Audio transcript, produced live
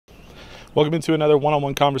Welcome into another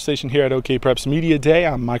one-on-one conversation here at OKPreps Media Day.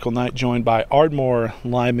 I'm Michael Knight, joined by Ardmore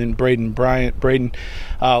lineman Brayden Bryant. Brayden,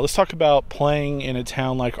 let's talk about playing in a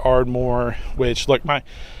town like Ardmore, which, look, my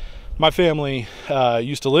family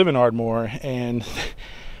used to live in Ardmore, and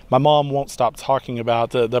my mom won't stop talking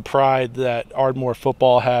about the pride that Ardmore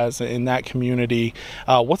football has in that community.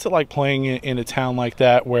 What's it like playing in a town like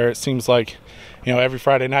that, where it seems like, every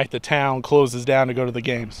Friday night the town closes down to go to the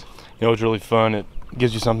games? It's really fun. It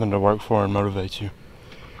gives you something to work for and motivates you.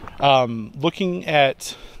 Looking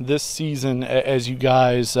at this season, as you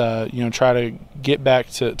guys try to get back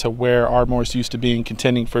to where Ardmore's used to being,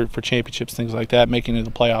 contending for championships, things like that, making it to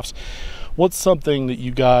the playoffs, what's something that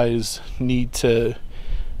you guys need to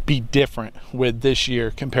be different with this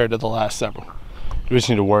year compared to the last several? We just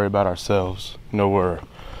need to worry about ourselves.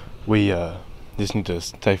 We just need to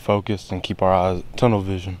stay focused and keep our eyes tunnel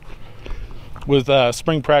vision. With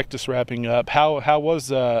spring practice wrapping up, how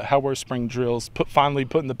were spring drills? Finally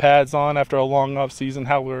putting the pads on after a long off season.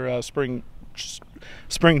 How were spring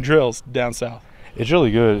drills down south? It's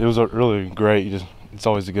really good. It was really great. It's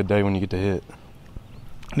always a good day when you get to hit.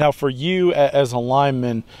 Now, for you as a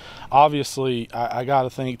lineman, obviously, I got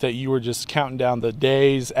to think that you were just counting down the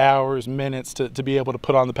days, hours, minutes to be able to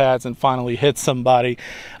put on the pads and finally hit somebody.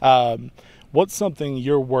 What's something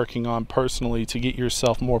you're working on personally to get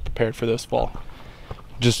yourself more prepared for this fall?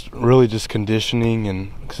 Just conditioning,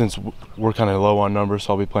 and since we're kind of low on numbers,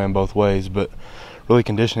 so I'll be playing both ways, but really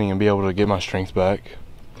conditioning and be able to get my strength back.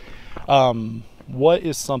 What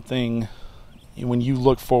is something, when you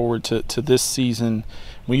look forward to this season,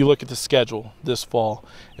 when you look at the schedule this fall,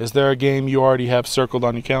 is there a game you already have circled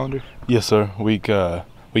on your calendar? Yes, sir. Week 4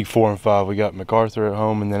 and 5, we got MacArthur at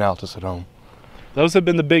home and then Altus at home. Those have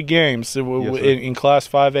been the big games in Class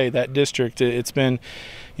 5A, that district. It's been,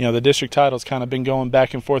 the district title's kind of been going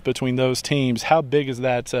back and forth between those teams. How big is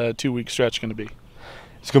that 2-week stretch going to be?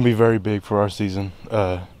 It's going to be very big for our season.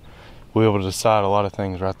 We'll be able to decide a lot of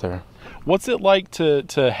things right there. What's it like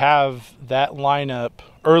to have that lineup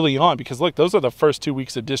early on? Because, look, those are the first 2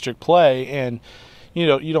 weeks of district play, and you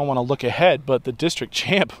don't want to look ahead, but the district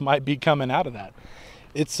champ might be coming out of that.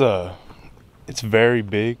 It's very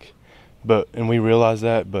big. And we realize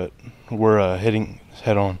that, but we're hitting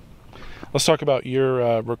head on. Let's talk about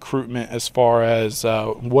your recruitment as far as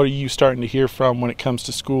what are you starting to hear from when it comes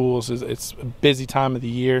to schools? It's a busy time of the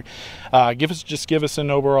year. Give us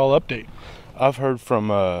an overall update. I've heard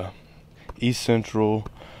from East Central,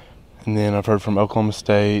 and then I've heard from Oklahoma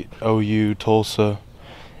State, OU, Tulsa,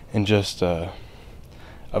 and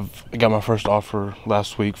I've got my first offer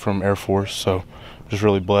last week from Air Force, so I'm just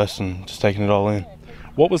really blessed and just taking it all in.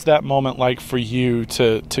 What was that moment like for you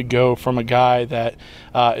to go from a guy that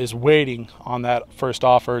is waiting on that first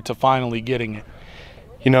offer to finally getting it?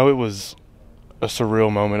 It was a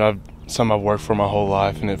surreal moment. Something I've worked for my whole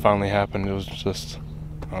life, and it finally happened. It was just,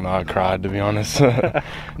 I don't know, I cried, to be honest.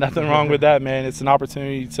 Nothing wrong with that, man. It's an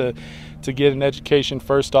opportunity to get an education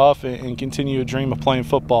first off and continue a dream of playing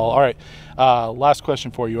football. All right, last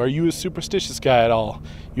question for you. Are you a superstitious guy at all?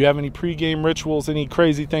 You have any pregame rituals, any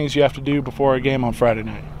crazy things you have to do before a game on Friday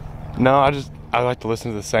night? No, I like to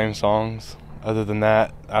listen to the same songs. Other than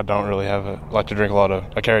that, I don't really I like to drink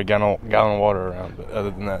I carry a gallon of water around, but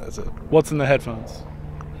other than that, that's it. What's in the headphones?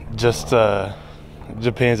 Just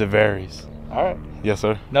depends, it varies. All right. Yes,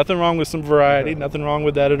 sir. Nothing wrong with some variety. Nothing wrong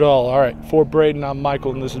with that at all. All right. For Brayden, I'm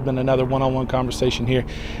Michael, and this has been another one-on-one conversation here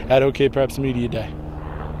at OKPreps Media Day.